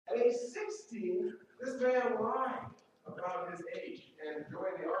At age 16, this man lied about his age and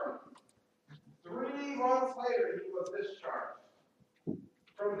joined the army. 3 months later, he was discharged.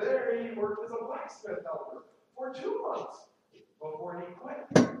 From there, he worked as a blacksmith helper for 2 months before he quit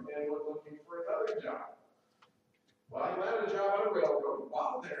and was looking for another job. Well, he landed a job on a railroad.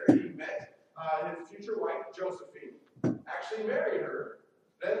 While there, he met his future wife, Josephine, actually married her,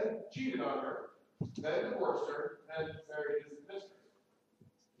 then cheated on her, then divorced her, and married his mistress.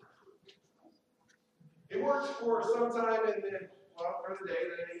 He worked for some time in the day,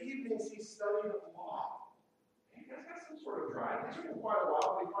 then in the evenings he studied law. He got some sort of drive. It took him quite a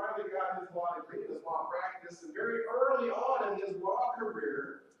while, but he finally got his law degree, his law practice, and very early on in his law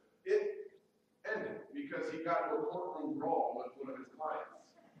career, it ended because he got into a courtroom brawl with one of his clients.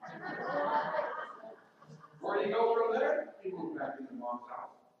 Where did he go from there? He moved back into mom's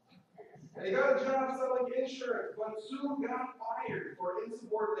house. And he got a job selling insurance, but soon got fired for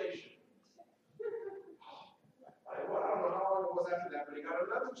insubordination. I don't know how long it was after that, but he got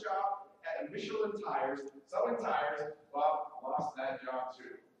another job at Michelin Tires, selling tires, but lost that job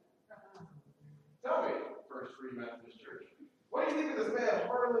too. Tell me, First Free Methodist Church, what do you think of this man,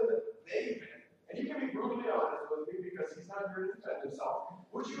 Harlan David? And you can be brutally honest with me because he's not here to defend himself.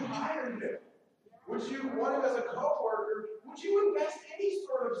 Would you hire him? Would you want him as a co-worker? Would you invest any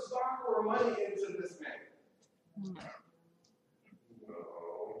sort of stock or money into this man?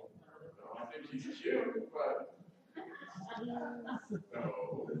 No, I think he's cute, but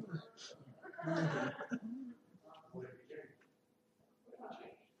no.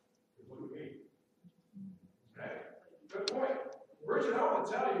 Good point. Richard, I want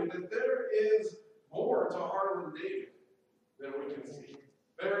to tell you that there is more to Harlan David than we can see.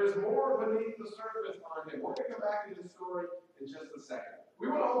 There is more beneath the surface on him. We're going to come back to this story in just a second. We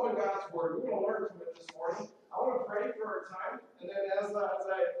want to open God's Word. We want to learn from it this morning. I want to pray for our time. And then as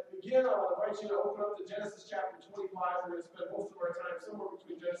I begin, I'll invite you to open up to Genesis chapter 25. We're going to spend most of our time somewhere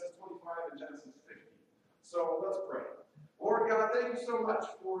between Genesis 25 and Genesis 50. So let's pray. Lord God, thank you so much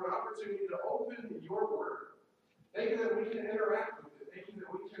for an opportunity to open your Word. Thank you that we can interact with it. Thank you that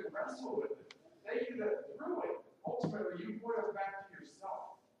we can wrestle with it. Thank you that through it, ultimately, you point us back to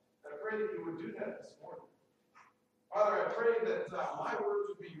yourself. And I pray that you would do that this morning. Father, I pray that my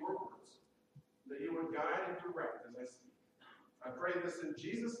words would be your words, that you would guide and direct as I speak. I pray this in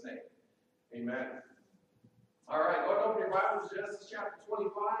Jesus' name. Amen. All right, go ahead and open your Bibles to Genesis chapter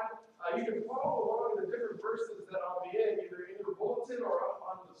 25. You can follow along the different verses that I'll be in, either in your bulletin or up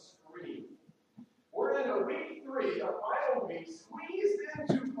on the screen. We're in a week 3, a final week, squeezed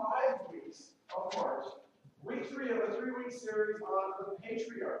into 5 weeks of March. Week 3 of a 3-week series on the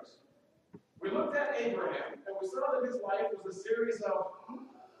patriarchs. We looked at Abraham, and we saw that his life was a series of,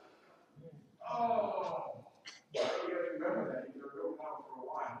 you guys remember that. You've been going on for a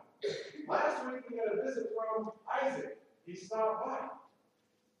while. Last week, we got a visit from Isaac. He stopped by.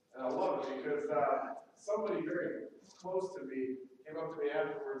 And I love it because somebody very close to me came up to me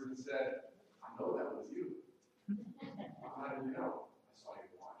afterwards and said, I know that was you. How did you know? I saw you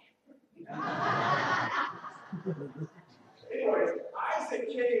watch. Anyways, Isaac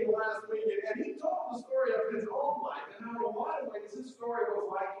came last week and he told the story of his own life and how in a lot of ways his story was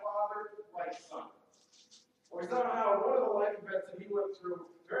like father, like son. We saw how one of the life events that he went through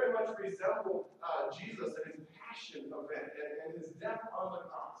very much resembled Jesus and his passion event and his death on the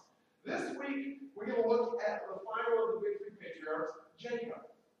cross. This week, we're going to look at the final of the big 3 patriarchs, Jacob.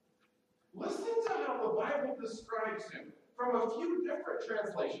 Listen to how the Bible describes him from a few different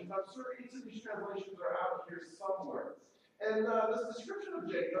translations. I'm sure each of these translations are out here somewhere. And this description of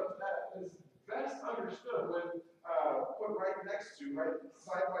Jacob that is best understood when put right next to, right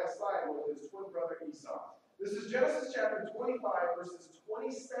side by side with his twin brother Esau. This is Genesis chapter 25, verses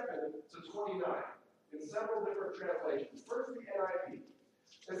 27 to 29 in several different translations. First, the NIV.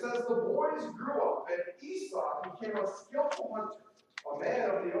 It says, the boys grew up, and Esau became a skillful hunter, a man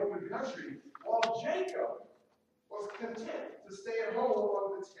of the open country, while Jacob was content to stay at home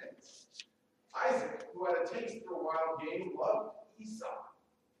among the tents. Isaac, who had a taste for wild game, loved Esau.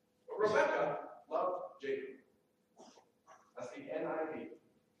 But Rebekah loved Jacob. That's the NIV.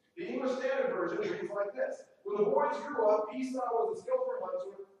 The English Standard Version reads like this. When the boys grew up, Esau was a skillful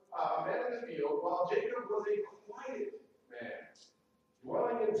hunter, a man in the field, while Jacob was a quiet man,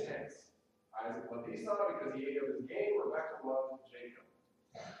 dwelling in tents. Isaac loved Esau because he ate of his game. Rebekah loved Jacob.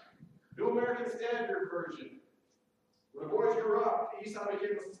 New American Standard Version. When the boys grew up, Esau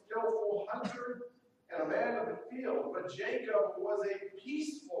became a skillful hunter and a man of the field, but Jacob was a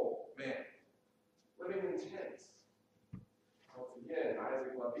peaceful man, living in tents. Once again,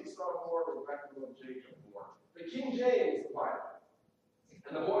 Isaac loved Esau more, Rebekah loved Jacob more. The King James Bible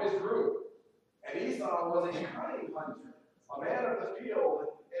And the boys grew. And Esau was a cunning hunter, a man of the field,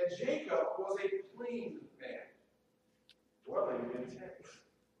 and Jacob was a plain man, dwelling in tents.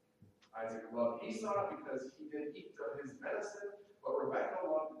 Isaac loved Esau because he did eat of his venison, but Rebekah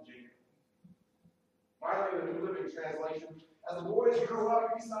loved Jacob. Finally, the New Living Translation, as the boys grew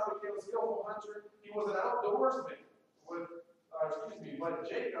up, Esau became a skillful hunter. He was an outdoorsman, but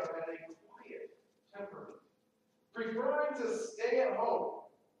Jacob had a quiet temperament, preferring to stay at home.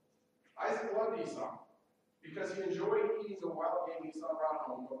 Isaac loved Esau because he enjoyed eating the wild game Esau brought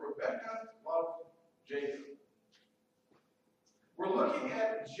home, but Rebekah loved Jacob. We're looking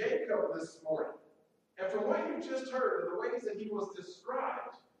at Jacob this morning. And from what you just heard, the ways that he was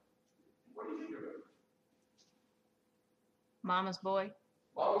described, what do you think of him? Mama's boy.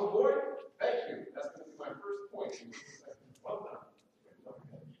 Mama's boy? Thank you. That's going to be my first point. Well done.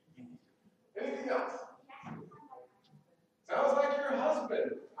 Anything else? Sounds like your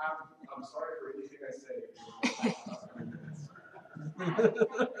husband. I'm sorry for anything I say.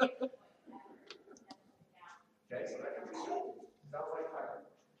 Okay, so that can be true. Sounds like Tyler.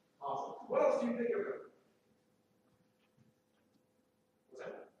 Awesome. What else do you think of him? What's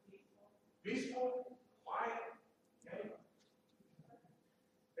that? Peaceful, quiet, okay.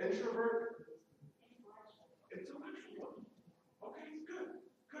 Introvert, intellectual. Okay, good,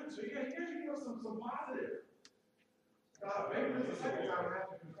 good. So you guys give us some positive. Maybe this is the second time I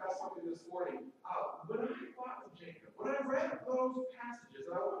have to confess something this morning. When I thought of Jacob, when I read those passages,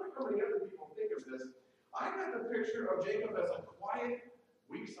 and I wonder how many other people think of this, I got the picture of Jacob as a quiet,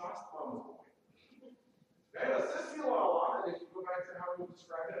 weak-sauced mama's boy. Okay, a sissy la, and if you go back to how we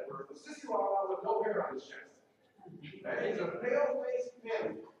describe that word, a sissy la with no hair on his chest. Okay, he's a pale-faced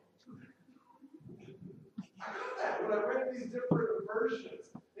man. I got that when I read these different versions.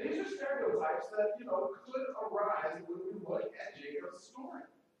 And these are stereotypes that, could arise when we look at Jacob's story.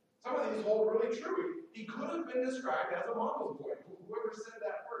 Some of these hold really true. He could have been described as a mama's boy. Whoever said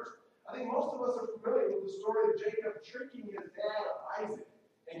that first. I think most of us are familiar with the story of Jacob tricking his dad, Isaac,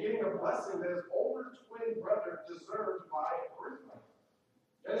 and getting a blessing that his older twin brother deserved by birthright.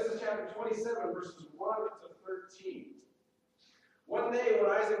 Genesis chapter 27, verses 1 to 13. One day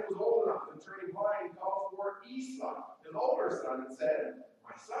when Isaac was old enough and turning blind, he called for Esau, his older son, and said,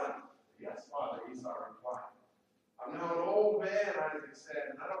 "My son." "Yes, father," Esau replied. "I'm now an old man," Isaac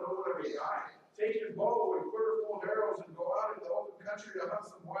said, "and I don't know when I may die. Take your bow and quiver full of arrows and go out into the open country to hunt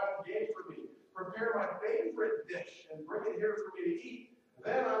some wild game for me. Prepare my favorite dish and bring it here for me to eat.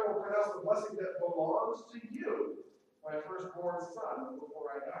 Then I will pronounce the blessing that belongs to you, my firstborn son,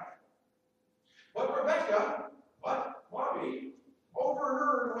 before I die." But Rebekah, mommy,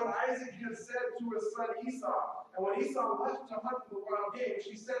 overheard what Isaac had said to his son Esau. And when Esau left to hunt for the wild game,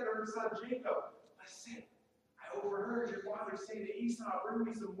 she said to her son Jacob, "Listen, I overheard your father say to Esau, 'Bring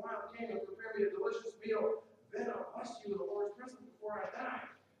me some wild game and prepare me a delicious meal. Then I'll bless you in the Lord's presence before I die.'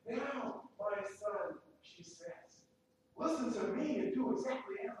 Now, my son," she says, "listen to me and do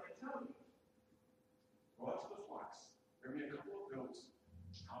exactly as I tell you. Go out to the flocks, bring me a couple of goats.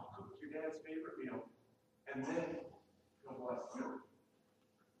 I'll cook your dad's favorite meal, and then he'll bless you."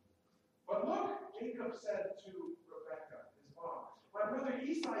 But look, Jacob said to Rebekah, his mom, "My brother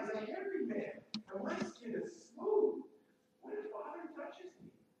Esau is a hairy man, and my skin is smooth. What if father touches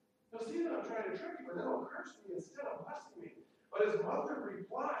me? He'll see that I'm trying to trick him, and then he'll curse me instead of blessing me." But his mother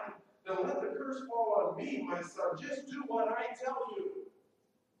replied, "Then let the curse fall on me, my son. Just do what I tell you.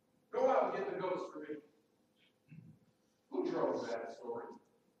 Go out and get the goats for me." Who drove that story?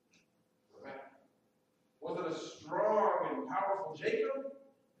 Rebekah. Was it a strong and powerful Jacob?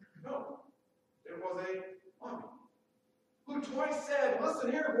 No. It was a mommy who twice said,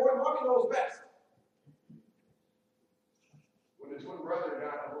 "Listen here, boy, mommy knows best." When the twin brother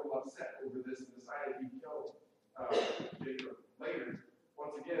got a little upset over this and decided he'd kill Jacob later,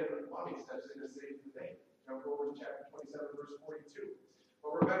 once again, mommy steps in to save the day. Jump over to chapter 27, verse 42.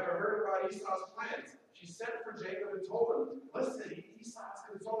 But Rebekah heard about Esau's plans. She sent for Jacob and told him, "Listen, Esau's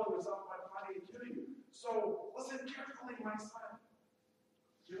consoling himself by plotting to kill you. So listen carefully, my son.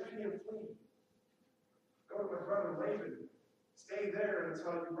 Get ready and flee. Go to my brother Laban. Stay there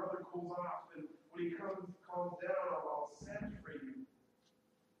until your brother cools off, and when he calms down, I'll send for you."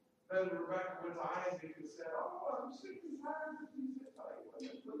 Then Rebekah went to Isaac and said, "Oh, I'm sick and tired of these Hittites.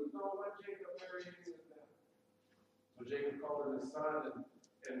 Please don't let Jacob marry any of them." So Jacob called him his son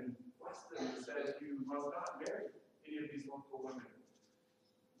and blessed him and said, "You must not marry any of these local women."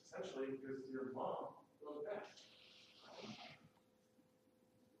 Essentially, because your mom goes back.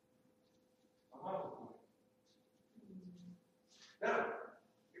 A mama's boy. Now,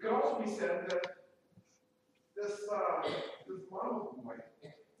 it could also be said that this mama's boy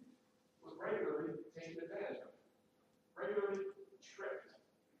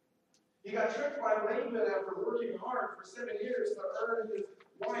He got tricked by Laban after working hard for 7 years to earn his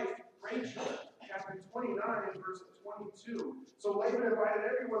wife, Rachel. Chapter 29, verse 22. So Laban invited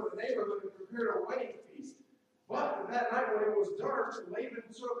everyone in the neighborhood and prepared a wedding feast. But that night when it was dark, Laban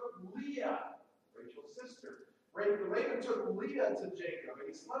took Leah, Rachel's sister. Laban took Leah to Jacob, and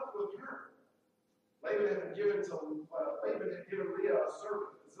he slept with her. Laban had given Leah a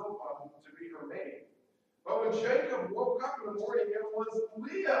servant, Zilpah, to be her maid. But when Jacob woke up in the morning, it was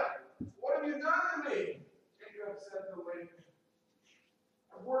Leah. What have you done to me? Jacob said to Laban,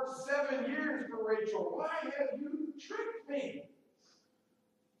 I've worked 7 years for Rachel. Why have you tricked me?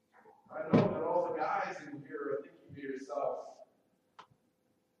 I know that all the guys in here are thinking to yourselves,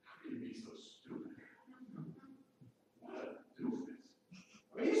 how can you be so stupid? What a doofus.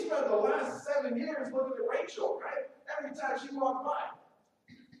 I mean, he spent the last 7 years looking at Rachel, right? Every time she walked by.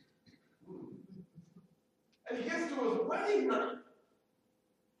 And he gets to his wedding night.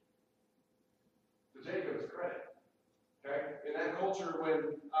 To Jacob's credit. Okay? In that culture,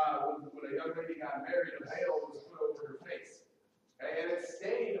 when a young lady got married, a veil was put over her face. Okay? And it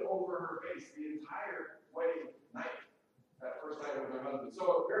stayed over her face the entire wedding night. That first night with her husband.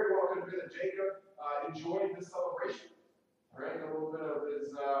 So it very well could have been that Jacob enjoyed this celebration. Right? A little bit of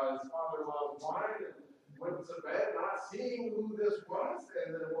his father-in-law's wine and went to bed not seeing who this was,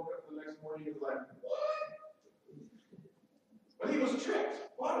 and then woke up the next morning and was like, what? But he was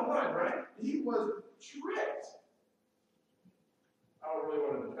tricked. Bottom line, right? He was tricked. I don't really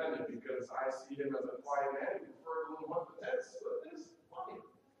want to defend him because I see him as a quiet man who preferred a little more intense, but it's funny.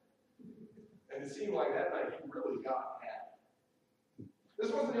 And it seemed like that night he really got had.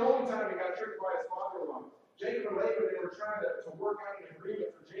 This wasn't the only time he got tricked by his father-in-law. Jacob and Laban, they were trying to work out an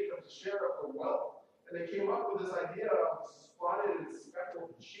agreement for Jacob to share up the wealth. And they came up with this idea of spotted and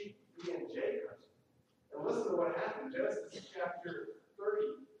speckled sheep being Jacob's. And listen to what happened. Genesis chapter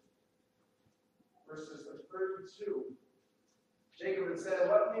 30, verses 32. Jacob had said,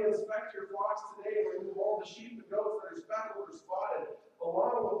 let me inspect your flocks today and remove all the sheep and goats that are speckled or spotted,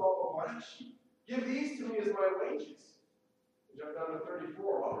 along with all the black sheep. Give these to me as my wages. We jump down to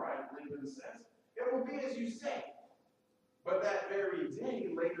 34. All right, Laban says. It will be as you say. But that very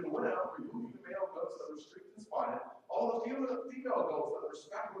day, Laban went out, removed the male goats that were streaked and spotted, all the female goats that were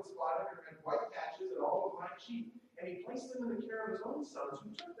speckled and spotted and white patches, and all the black sheep. And he placed them in the care of his own sons, who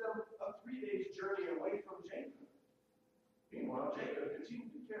took them a 3 days' journey away from Jacob. Meanwhile, Jacob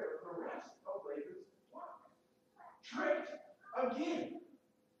continued to care for the rest of Laban's flock. Tricked again.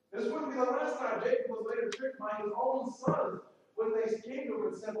 This wouldn't be the last time Jacob was later tricked by his own sons when they came to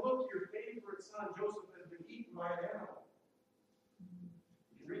him and said, look, your favorite son Joseph has been eaten by an animal.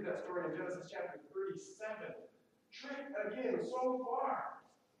 You can read that story in Genesis chapter 37. Tricked again so far.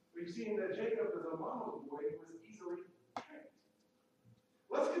 We've seen that Jacob is a mama's boy who was easily tricked.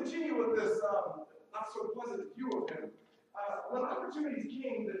 Let's continue with this not so pleasant view of him. When opportunities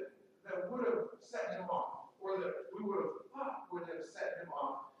came that would have set him off, or that we would have thought would have set him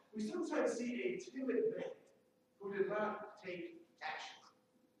off, we sometimes see a timid man who did not take action.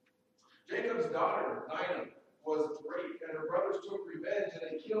 Jacob's daughter, Dinah, was raped, and her brothers took revenge, and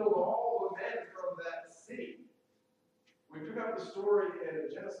they killed all the men from that city. We pick up the story in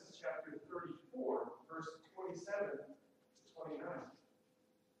Genesis chapter 34, verse 27 to 29.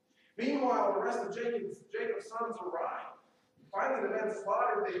 Meanwhile, the rest of Jacob's sons arrived. Finding the men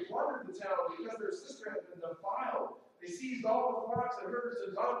slaughtered, they plundered the town because their sister had been defiled. They seized all the flocks and herds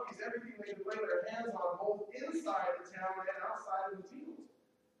and donkeys, everything they could lay their hands on, both inside the town and outside of the fields.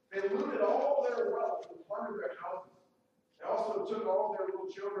 They looted all their wealth and plundered their houses. They also took all their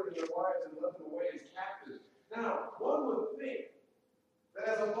little children and their wives and led them away as captives. Now, one would think that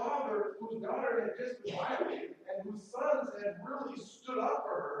as a father whose daughter had just been violated and whose sons had really stood up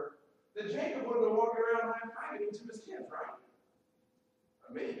for her, that Jacob wouldn't have walked around high-fiving to his kids, right?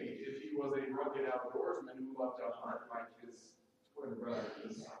 Maybe if he was a rugged outdoorsman who loved to hunt like his twin brother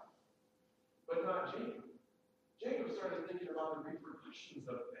Esau. But not Jacob. Jacob started thinking about the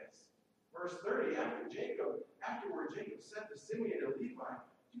repercussions of this. Verse 30, afterward Jacob said to Simeon and Levi,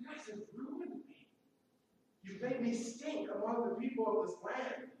 you guys have ruined me. You've made me stink among the people of this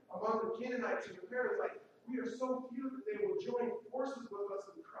land, among the Canaanites and the Perizzites. Like, we are so few that they will join forces with us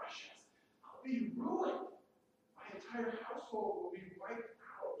and crush us. I'll be ruined. My entire household will be wiped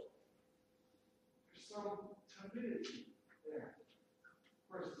out. There's some timidity there. Of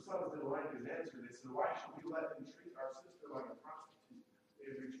course, the sons didn't like his answer. They said, why should we let them treat our sister like a prostitute?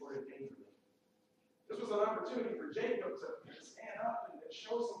 They retorted angrily. This was an opportunity for Jacob to stand up and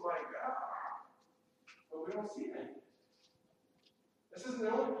show some but we don't see that. This isn't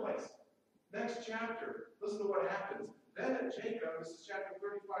the only place. Next chapter, listen to what happens. Then Jacob, this is chapter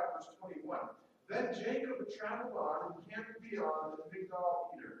 35, verse 21. Then Jacob traveled on and camped beyond the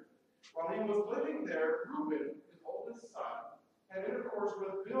Migdal Eder. While he was living there, Reuben, his oldest son, had intercourse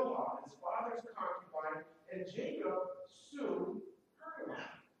with Bilhah, his father's concubine, and Jacob soon heard of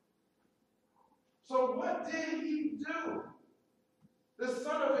it. So what did he do? The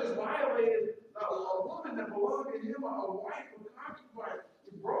son of his violated a woman that belonged to him, a wife, a concubine.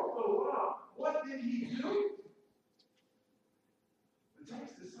 He broke the law. What did he do? The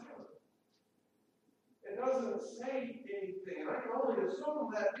text is silent. It doesn't say anything. And I can only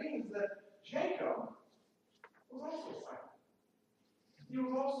assume that means that Jacob was also silent. He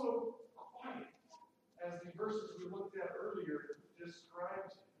was also quiet, as the verses we looked at earlier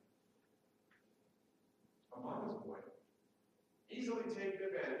described a mama's boy. Easily taken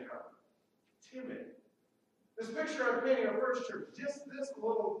advantage of. Timid. This picture I'm painting of First Church, just this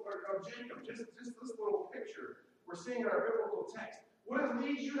little, of Jacob, just this little picture we're seeing in our biblical text. Would it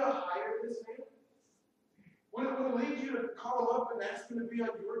lead you to hire this man? Would it lead you to call him up and ask him to be on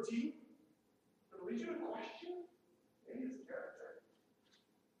your team? Would it lead you to question maybe his character?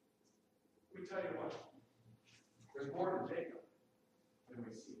 Let me tell you what. There's more to Jacob than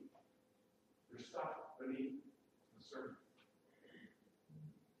we see. There's stuff beneath the surface.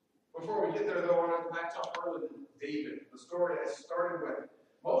 Before we get there, though, I want to go back to Harlan and David, the story I started with.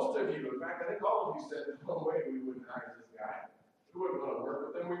 Most of you, in fact, I think all of you said, no way we wouldn't hire this guy. We wouldn't want to work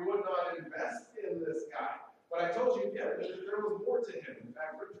with him. We would not invest in this guy. But I told you, yeah, there was more to him. In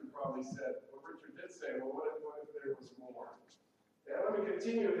fact, Richard probably said, well, Richard did say, well, what if there was more? Yeah, let me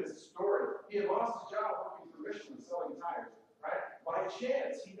continue his story. He had lost his job working for Michelin selling tires, right? By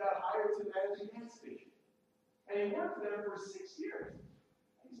chance, he got hired to manage a gas station. And he worked there for 6 years.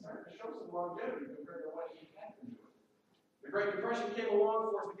 He started to show some longevity compared to what he had been doing. The Great Depression came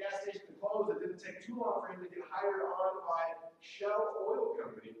along, forced the gas station to close. It didn't take too long for him to get hired on by Shell Oil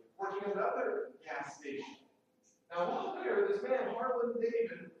Company, working at another gas station. Now, while there, this man, Harlan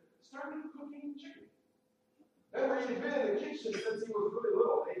David, started cooking chicken. Remember, he had been in the kitchen since he was really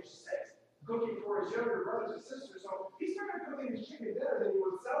little, age 6, cooking for his younger brothers and sisters. So he started cooking his chicken dinners, and he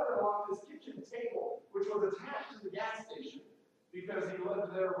would sell them off his kitchen table, which was attached to the gas station, because he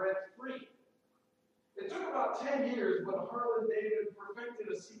lived there rent-free. It took about 10 years, but Harlan David perfected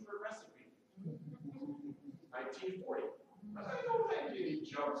a secret recipe. 1940. I don't think he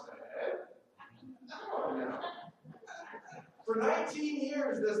jumps ahead. Come on now. For 19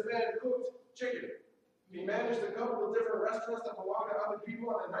 years, this man cooked chicken. He managed a couple of different restaurants that belonged to other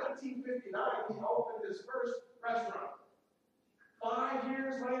people, and in 1959, he opened his first restaurant. 5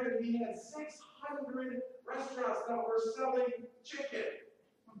 years later, he had 600 restaurants that were selling chicken.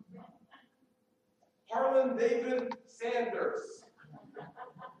 Harlan David Sanders,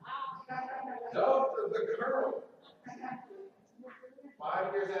 dubbed the Colonel.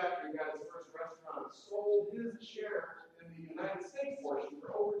 5 years after he got his first restaurant, sold his share in the United States portion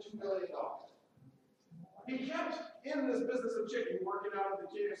for over $2 million. He kept in this business of chicken, working out of the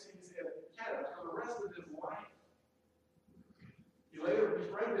KFCs in Canada for the rest of his life. He later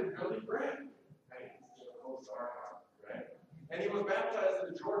befriended Billy Graham, right? Close to our house, right? And he was baptized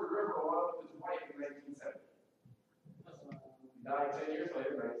in the Jordan River along with his wife in 1970. He died 10 years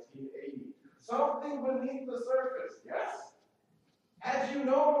later, 1980. Something beneath the surface, yes? Had you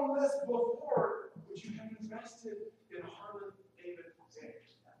known this before, would you have invested in Harlan David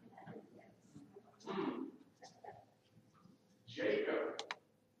Sanders? Jacob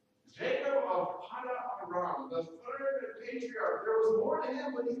of Paddan-Aram, the third patriarch. There was more to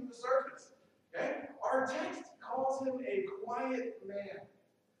him beneath the surface. Okay? Our text calls him a quiet man,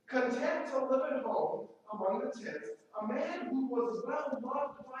 content to live at home among the tents, a man who was well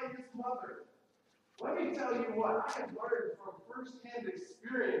loved by his mother. Let me tell you what, I have learned from firsthand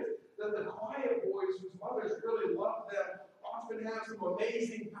experience that the quiet boys whose mothers really love them often have some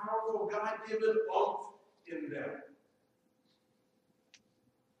amazing, powerful, God-given oomph in them.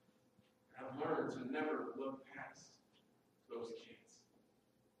 I've learned to never look past those kids.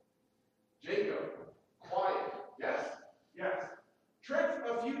 Jacob, quiet, yes, yes. Tricked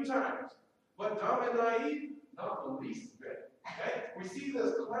a few times, but dumb and naive, not the least bit. Okay? We see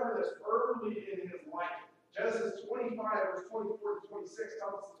this cleverness early in his life. Genesis 25, verse 24 to 26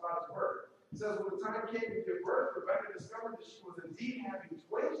 tells us about his birth. It says, when the time came to give birth, Rebekah discovered that she was indeed having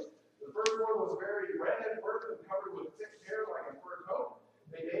twins. The first one was very red at birth and covered with thick hair like a fur coat.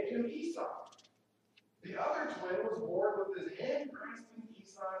 They named him Esau. The other twin was born with his hand grasping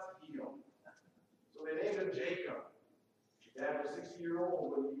Esau's heel. So they named him Jacob. Dad was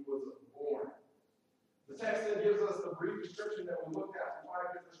 60-year-old when he was born. The text then gives us the brief description that we looked at from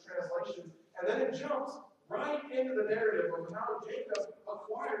 5 different translations, and then it jumps right right into the narrative of how Jacob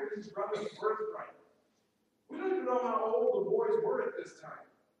acquired his brother's birthright. We don't even know how old the boys were at this time.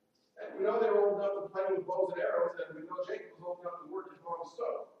 And we know they were old enough to play with bows and arrows, and we know Jacob was old enough to work his mom's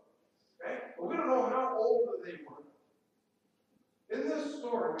stove. Okay? But we don't know how old they were. In this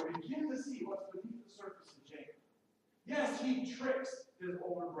story, we begin to see what's beneath the surface of Jacob. Yes, he tricks his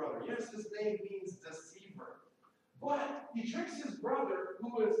older brother. Yes, his name means deceiver. But he tricks his brother,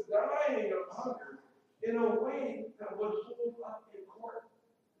 who is dying of hunger, in a way that would hold up in court.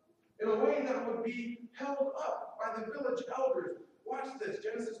 In a way that would be held up by the village elders. Watch this,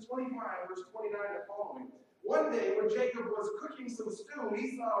 Genesis 25, verse 29 and following. One day, when Jacob was cooking some stew,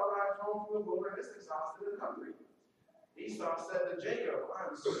 Esau arrived home from the wilderness, exhausted and hungry. Esau said to Jacob,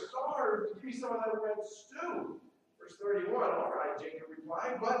 I'm starved. Give me some of that red stew. Verse 31, all right, Jacob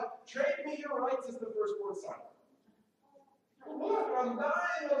replied, but trade me your rights as the firstborn son. Look, I'm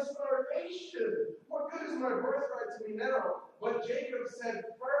dying of starvation. What good is my birthright to me now? But Jacob said,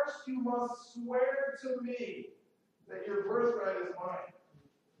 first you must swear to me that your birthright is mine.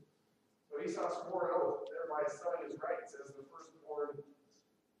 So Esau swore an oath, thereby selling his rights as the firstborn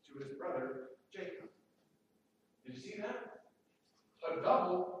to his brother Jacob. Did you see that? A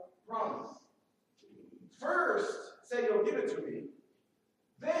double promise. First, say you'll give it to me.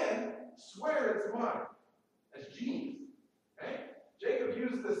 Then, swear it's mine. That's genius. Okay? Jacob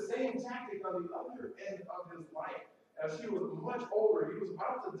used the same tactic on the other end of his life. As he was much older, he was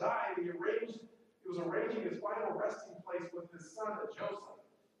about to die, and he was arranging his final resting place with his son Joseph.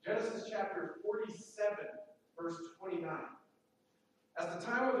 Genesis chapter 47, verse 29. As the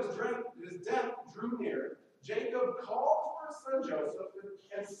time of his death drew near, Jacob called for his son Joseph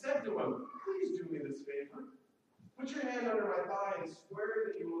and said to him, please do me this favor. Put your hand under my thigh and swear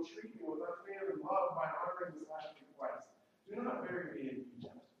that you will treat me with unfailing love by honoring this last request. Do not bury me in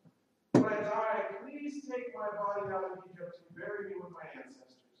Egypt. When I die, please take my body out of Egypt and bury me with my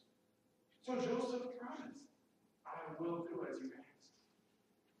ancestors. So Joseph promised, I will do as you asked.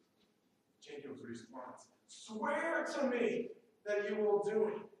 Jacob's response, swear to me that you will do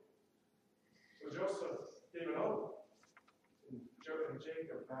it. So Joseph gave an oath, and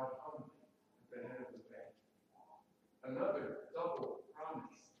Jacob bowed humbly at the head of his bed. Another double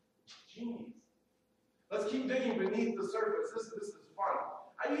promise. Genius. Let's keep digging beneath the surface. This is fun.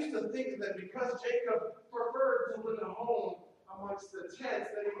 I used to think that because Jacob preferred to live at home amongst the tents,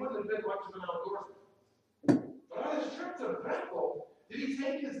 that he wouldn't have been much of an outdoorsman. But on his trip to Bethel, did he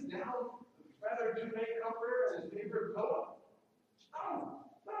take his down feather duvet comforter and his favorite pillow?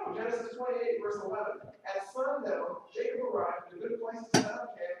 No. Genesis 28, verse 11. At sundown, Jacob arrived at a good place to set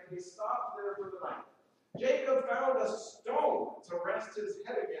up camp, and he stopped there for the night. Jacob found a stone to rest his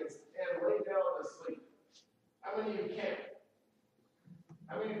head against and lay down to sleep. How many of you can't?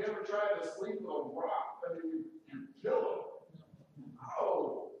 How many of you ever tried to sleep with a rock under your pillow?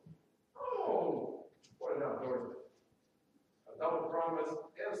 Oh, what an outdoorsman. A double promise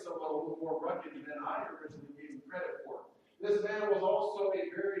and someone a little more rugged than I originally gave him credit for. This man was also a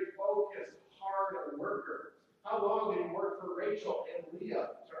very focused, hard worker. How long did he work for Rachel and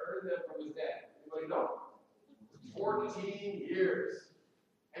Leah to earn them from his dad? Anybody know? 14 years.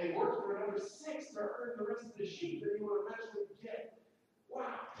 And he worked for another 6 to earn the rest of the sheep that he would eventually get.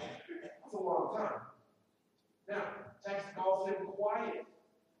 Wow, that's a long time. Now, text calls him quiet.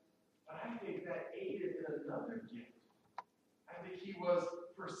 But I think that aided in another gift. I think he was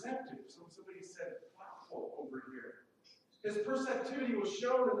perceptive. Somebody said thoughtful over here. His perceptivity was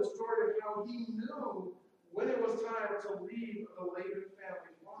shown in the story of how he knew when it was time to leave the Laban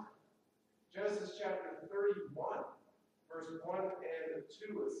family farm. Genesis chapter 31, verse 1 and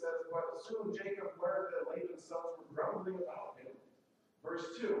 2, it says, but soon Jacob learned that Laban's sons were grumbling about him.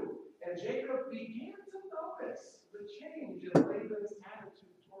 Verse 2, and Jacob began to notice the change in Laban's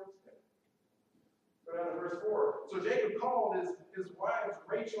attitude towards him. Go down to verse 4. So Jacob called his wives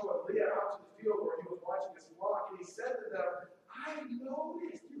Rachel and Leah out to the field where he was watching his flock, and he said to them, I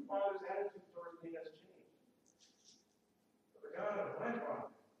noticed your father's attitude towards me has changed. But the God of my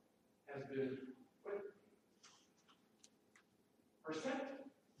father has been with me. Perceptive.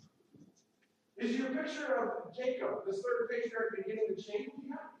 Is your picture of Jacob, this third patriarch, beginning to change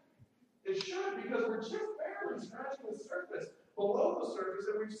yet? It should, because we're just barely scratching the surface, below the surface,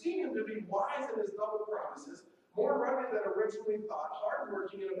 and we've seen him to be wise in his double promises, more rugged than originally thought,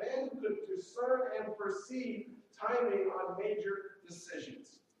 hardworking, and a man who could discern and perceive timing on major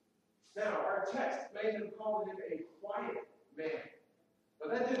decisions. Now, our text may have called him a quiet man,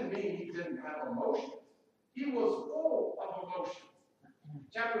 but that didn't mean he didn't have emotions. He was full of emotions.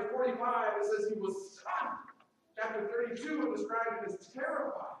 Chapter 45, it says he was stunned. Chapter 32, it described him as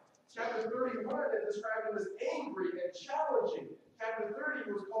terrified. Chapter chapter 31, it described him as angry and challenging. Chapter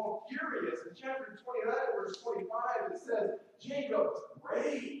 30 was called furious. In chapter 29, verse 25, it says, Jacob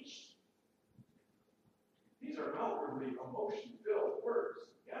raged. These are outwardly emotion-filled words.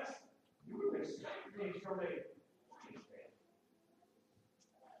 Yes? You would expect these from a wise man.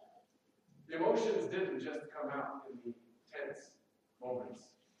 The emotions didn't just come out in the tense moments.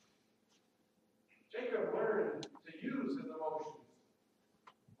 Jacob learned to use his emotions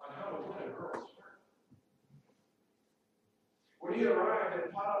on how to win a girl's heart. When he arrived in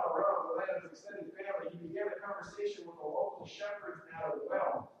Padanaram, the land of his extended family, he began a conversation with the local shepherds at a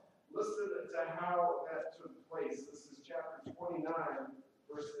well. Listen to how that took place. This is chapter 29,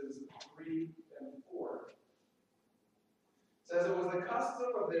 verses 3 and 4. It says, it was the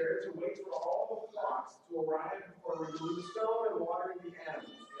custom of theirs to wait for all the flocks to arrive before removing the stone and watering the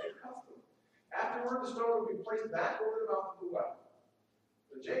animals. Their custom. Afterward, the stone would be placed back over the mouth of the well.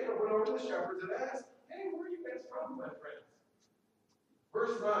 So Jacob went over to the shepherds and asked, hey, where are you guys from, my friends?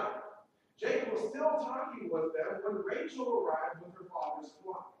 Verse 9. Jacob was still talking with them when Rachel arrived with her father's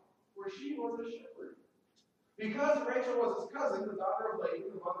flock, where she was a shepherd. Because Rachel was his cousin, the daughter of Laban,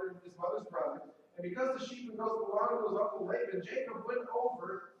 his mother's brother, and because the sheep and goats belonged to his uncle Laban, Jacob went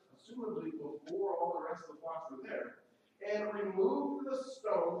over, assumably before all the rest of the flocks were there, and removed the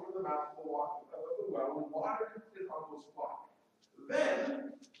stone from the mouth of the well and watered his uncle's flock.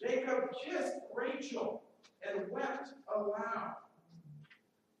 Then Jacob kissed Rachel and wept aloud.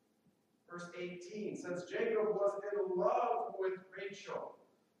 Verse 18, since Jacob was in love with Rachel,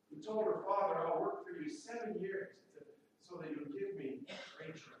 he told her father, I'll work for you 7 years so that you'll give me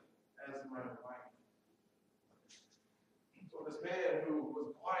Rachel as my wife. So this man who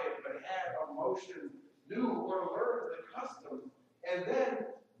was quiet but had emotions knew or learned the custom and then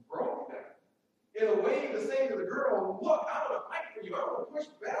broke them. In a way to say to the girl, look, I'm going to fight for you. I'm going to push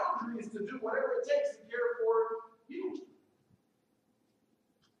boundaries to do whatever it takes to care for you.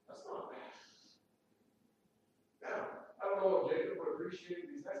 That's not bad. Now, I don't know if Jacob would appreciate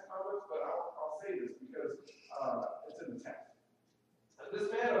these next comments, but I'll say this because it's in the text.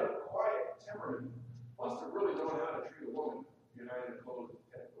 This man of quiet temperament must have really known how to treat a woman behind the closed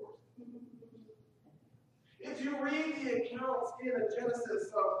tent doors. If you read the accounts in Genesis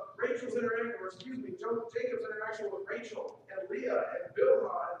of Jacob's interaction with Rachel and Leah and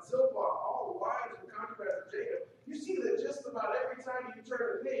Bilhah and Zilpah, all the wives and concubines of Jacob, you see that just about every time you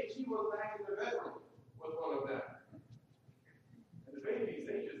turn the page, he was back in the bedroom with one of them. And the babies,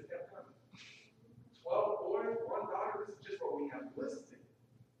 they just kept coming. 12 boys, 1 daughter, this is just what we have listed.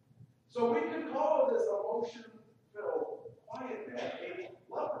 So we could call this emotion-filled quiet man a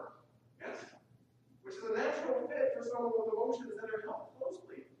lover. Yes? Which is a natural fit for someone with emotions that are held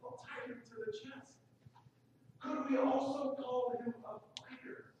closely, held tighter to the chest. Could we also call him a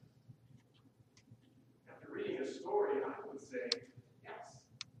fighter? After reading his story, I would say, yes,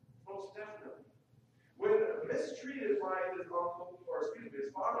 most definitely. When mistreated by his uncle, his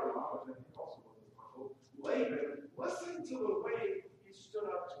father-in-law, and he also was his uncle, Laban, listen to the way he stood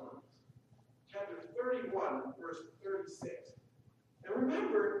up to him. Chapter 31, verse 36. And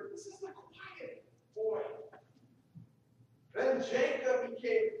remember, this is the quiet boy. Then Jacob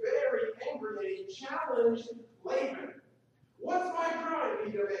became very angry and he challenged Laban. What's my crime?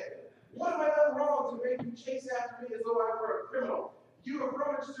 He demanded. What have I done wrong to make you chase after me as though I were a criminal? You have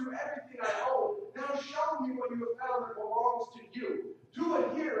rummaged through everything I own. Now show me what you have found that belongs to you. Do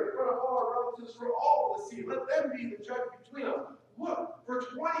it here in front of all our relatives for all to see. Let them be the judge between us. Look, for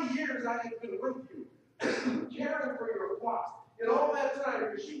 20 years I have been with you, caring for your flocks. In all that time,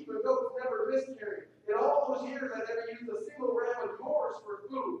 your sheep and goats never miscarried. In all those years, I never used a single ram of yours for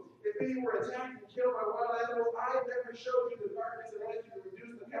food. If any were attacked and killed by wild animals, I never showed you the carcass and asked you to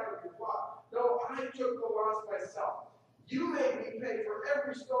reduce the count of your flock. No, I took the loss myself. You made me pay for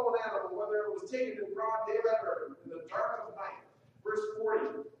every stolen animal, whether it was taken in broad daylight or in the dark of night. Verse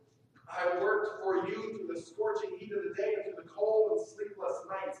 40. I worked for you through the scorching heat of the day and through the cold and sleepless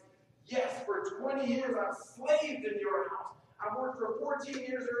nights. Yes, for 20 years I've slaved in your house. I've worked for 14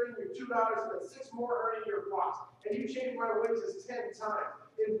 years earning your $2 and then 6 more earning your flocks. And you changed my wages 10 times.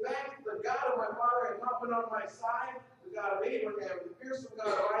 In fact, the God of my father had not been on my side, the God of Abraham, the fearsome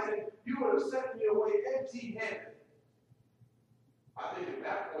God of Isaac, you would have sent me away empty-handed. I think at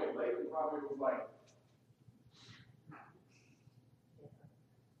that point, Laban probably was like,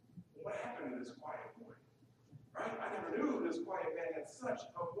 what happened to this quiet boy? Right? I never knew this quiet man had such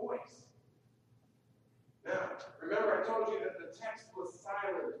a voice. Now, remember I told you that the text was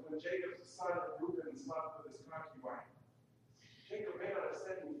silent when Jacob's son Reuben slept with his concubine. Jacob may not have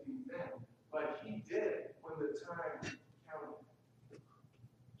said anything then, but he did when the time counted.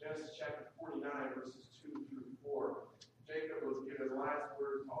 Genesis chapter 49, verses 2 through 4. Jacob was given his last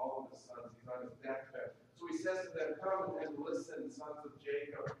words to all of his sons. He's on his deathbed. So he says to them, come and listen, sons of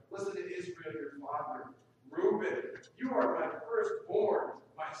Jacob. Listen to Israel, your father. Reuben, you are my firstborn,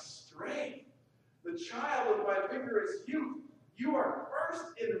 my strength, the child of my vigorous youth. You are first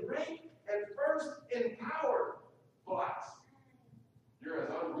in rank and first in power. But you're as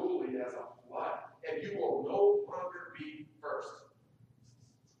unruly as a flood, and you will no longer be first.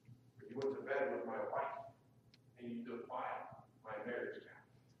 For you went to bed with my wife, and you defiled my marriage vow.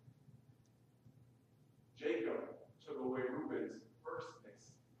 Jacob took away Reuben's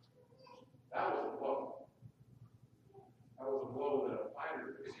firstness. That was a blow. That was a blow that a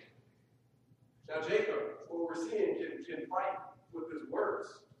fighter could take. Now Jacob, what we're seeing, can fight with his words.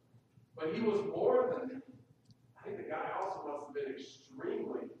 But he was more than that. I think the guy also must have been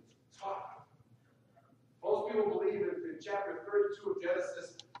extremely tough. Most people believe in chapter 32 of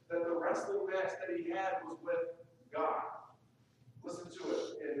Genesis that the wrestling match that he had was with God. Listen to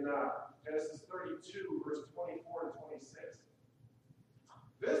it in Genesis 32, verse 24 and 26.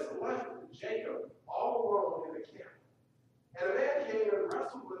 This left Jacob all alone in the camp. And a man came and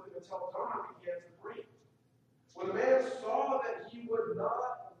wrestled with him until dawn began to break. When the man saw that he would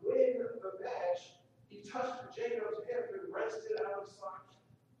not win the match, he touched Jacob's hip and wrenched it out of sight.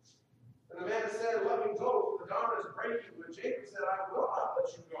 And the man said, let me go, for the dawn is breaking. But Jacob said, I will not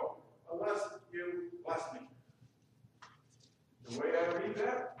let you go, unless you bless me. The way I read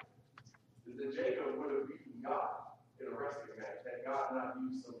that is that Jacob would have beaten God in a wrestling match, had God not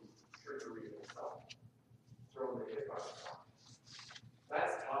used some trickery himself, throwing the hip out of God.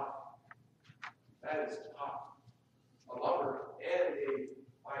 That's tough. That is tough. A lover and a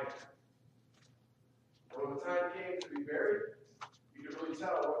fighter. When the time came to be married, you could really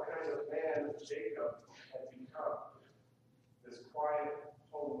tell what kind of man Jacob had become. This quiet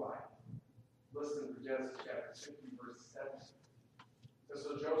home life. Listen to Genesis chapter 50, verse 7. And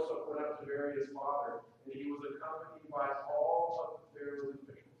so Joseph went up to bury his father, and he was accompanied by all of Pharaoh's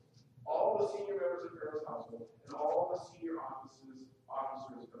officials, all the senior members of Pharaoh's household, and all the senior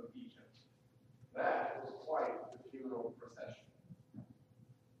officers of Egypt. That was quite the funeral procession.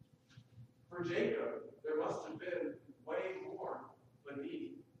 For Jacob, there must have been way more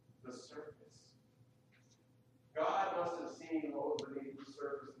beneath the surface. God must have seen what was beneath the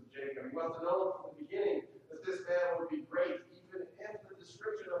surface of Jacob. He must have known from the beginning that this man would be great, even if the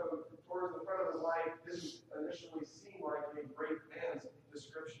description of him towards the front of his life didn't initially seem like a great man's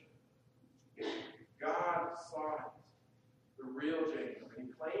description. God saw it, the real Jacob, and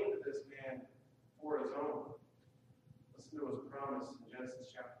he claimed this man for his own. Listen to his promise in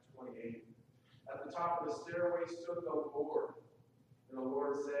Genesis chapter 28. At the top of the stairway stood the Lord. And the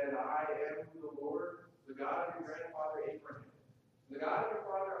Lord said, I am the Lord, the God of your grandfather Abraham, and the God of your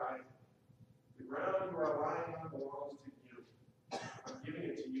father Isaac. The ground you are lying on belongs to you. I'm giving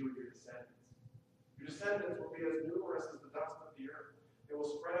it to you and your descendants. Your descendants will be as numerous as the dust of the earth. They will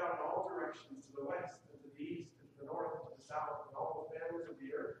spread out in all directions, to the west, and to the east, and to the north, and to the south, and all the families of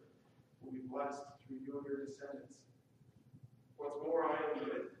the earth will be blessed through you and your descendants. What's more, I am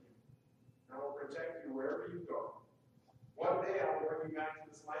with you. I will protect you wherever you go. One day I will bring you back to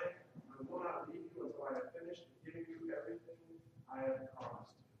this land. I will not leave you until I have finished giving you everything I have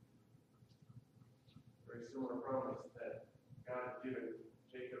promised you. Very similar promise that God had given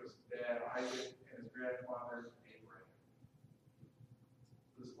Jacob's dad Isaac and his grandfather Abraham.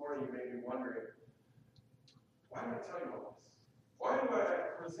 This morning you may be wondering, why do I tell you all this? Why do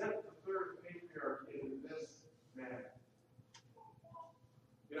I present the third patriarch in this manner?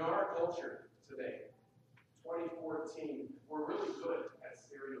 You know, our culture today, 2014, we're really good at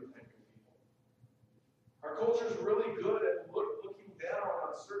stereotyping people. Our culture is really good at looking down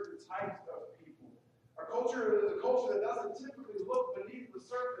on certain types of people. Our culture is a culture that doesn't typically look beneath the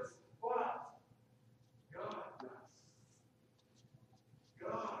surface, but God does.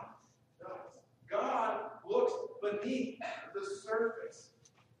 God does. God looks beneath the surface.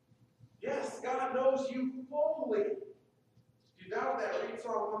 Yes, God knows you fully. If you doubt that, read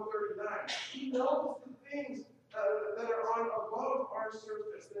Psalm 139. He knows the things that are on above our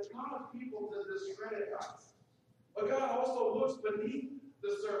surface that cause people to discredit us. But God also looks beneath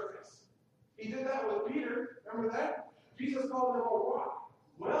the surface. He did that with Peter. Remember that? Jesus called him a rock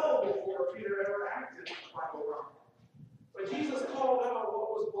well before Peter ever acted like a rock. But Jesus called out what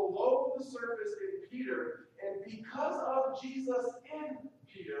was below the surface in Peter, and because of Jesus in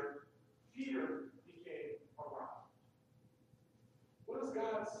Peter, Peter became a rock. What does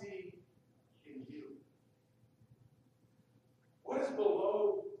God see in you? What is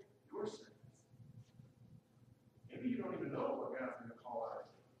below your surface? Maybe you don't even know what God's going to call out of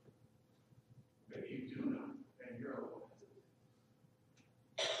you.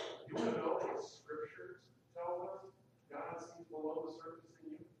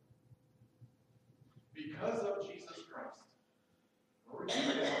 because of Jesus Christ. I'll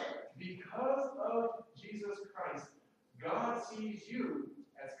repeat that. Because of Jesus Christ, God sees you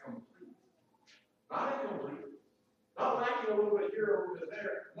as complete. Not incomplete. Not lacking a little bit here, a little bit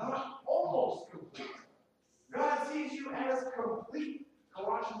there. Not almost complete. God sees you as complete.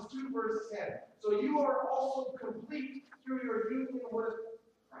 Colossians 2 verse 10. So you are also complete through your union with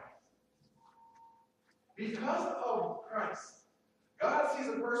Christ. Because of Christ, God sees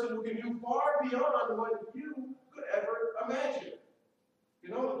a person who can do far beyond what you could ever imagine. You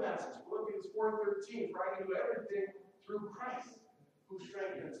know the passage, Philippians 4:13, for I can do everything through Christ who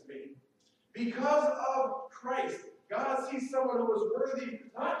strengthens me. Because of Christ, God sees someone who is worthy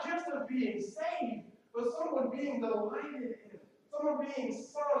not just of being saved, but someone being delighted in him, someone being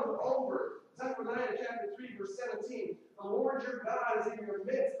sung over. Zephaniah chapter 3, verse 17. The Lord your God is in your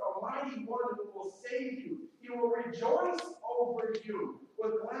midst, a mighty one who will save you. He will rejoice over you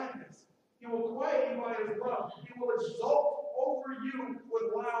with gladness. He will quiet you by his love. He will exult over you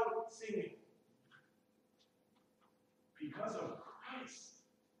with loud singing. Because of Christ,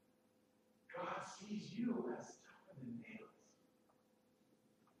 God sees you as tougher than nails.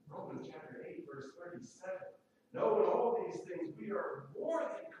 Romans chapter 8, verse 37. No, in all these things we are more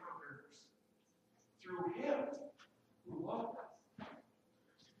than conquerors through him who loved us.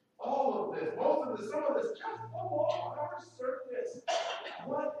 All of this, most of this, some of this, just below our surface.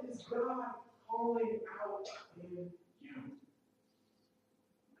 What is God calling out in you?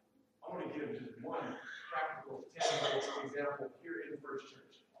 I want to give just one practical, tangible example here in First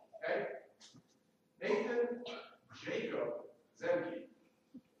Church. Okay? Nathan Jacob Zemke.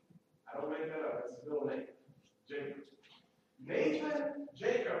 I don't make that up. It's his middle name. Jacob. Nathan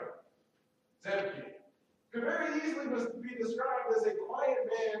Jacob Zemke could very easily be described as a quiet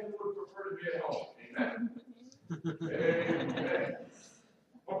man who would prefer to be at home. Amen? Amen.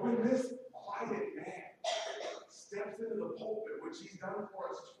 But when this quiet man steps into the pulpit, which he's done for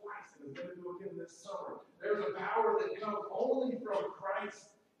us twice and is going to do again this summer, there's a power that comes only from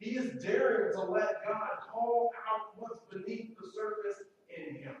Christ. He is daring to let God call out what's beneath the surface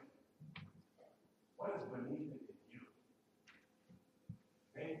in him. What is beneath it in you?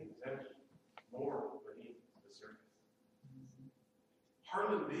 Nathan Zemke, more beneath the surface.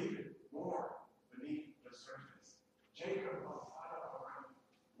 Harlan David, more beneath the surface. Jacob Abraham,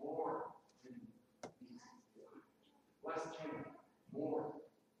 more beneath the surface. Les King, more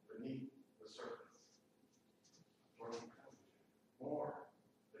beneath the surface. Jordan Cousins, more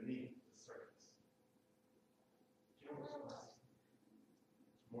beneath the surface. Gilbert Celeste,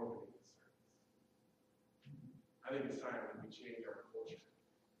 more beneath the surface. I think it's time that we change our culture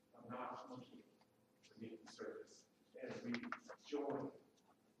of not looking beneath the surface as we join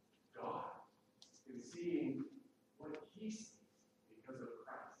God in seeing what he sees because of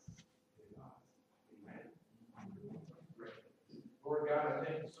Christ in us. Amen. Great. Lord God, I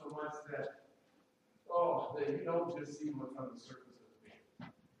thank you so much that you don't just see what's on the surface of me.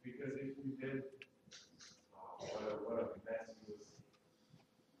 Because if you did, what a mess you would see.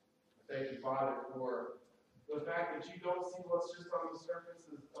 I thank you, Father, for the fact that you don't see what's just on the surface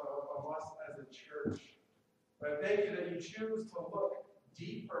of us as a church. But I thank you that you choose to look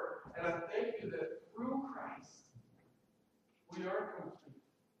deeper. And I thank you that through Christ, we are complete.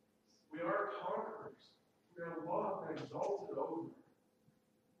 We are conquerors. We are loved and exalted over.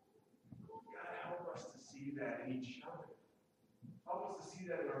 God, help us to see that in each other. Help us to see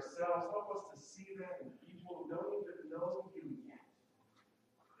that in ourselves. Help us to see that in people who don't even know you yet.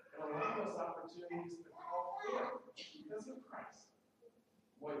 And allow us opportunities to call forth, because of Christ,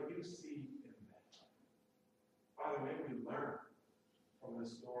 what you see in them. Father, may we learn from the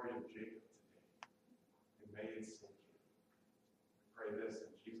story of Jacob today. And may it sink in. I pray this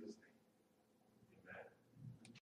in Jesus' name.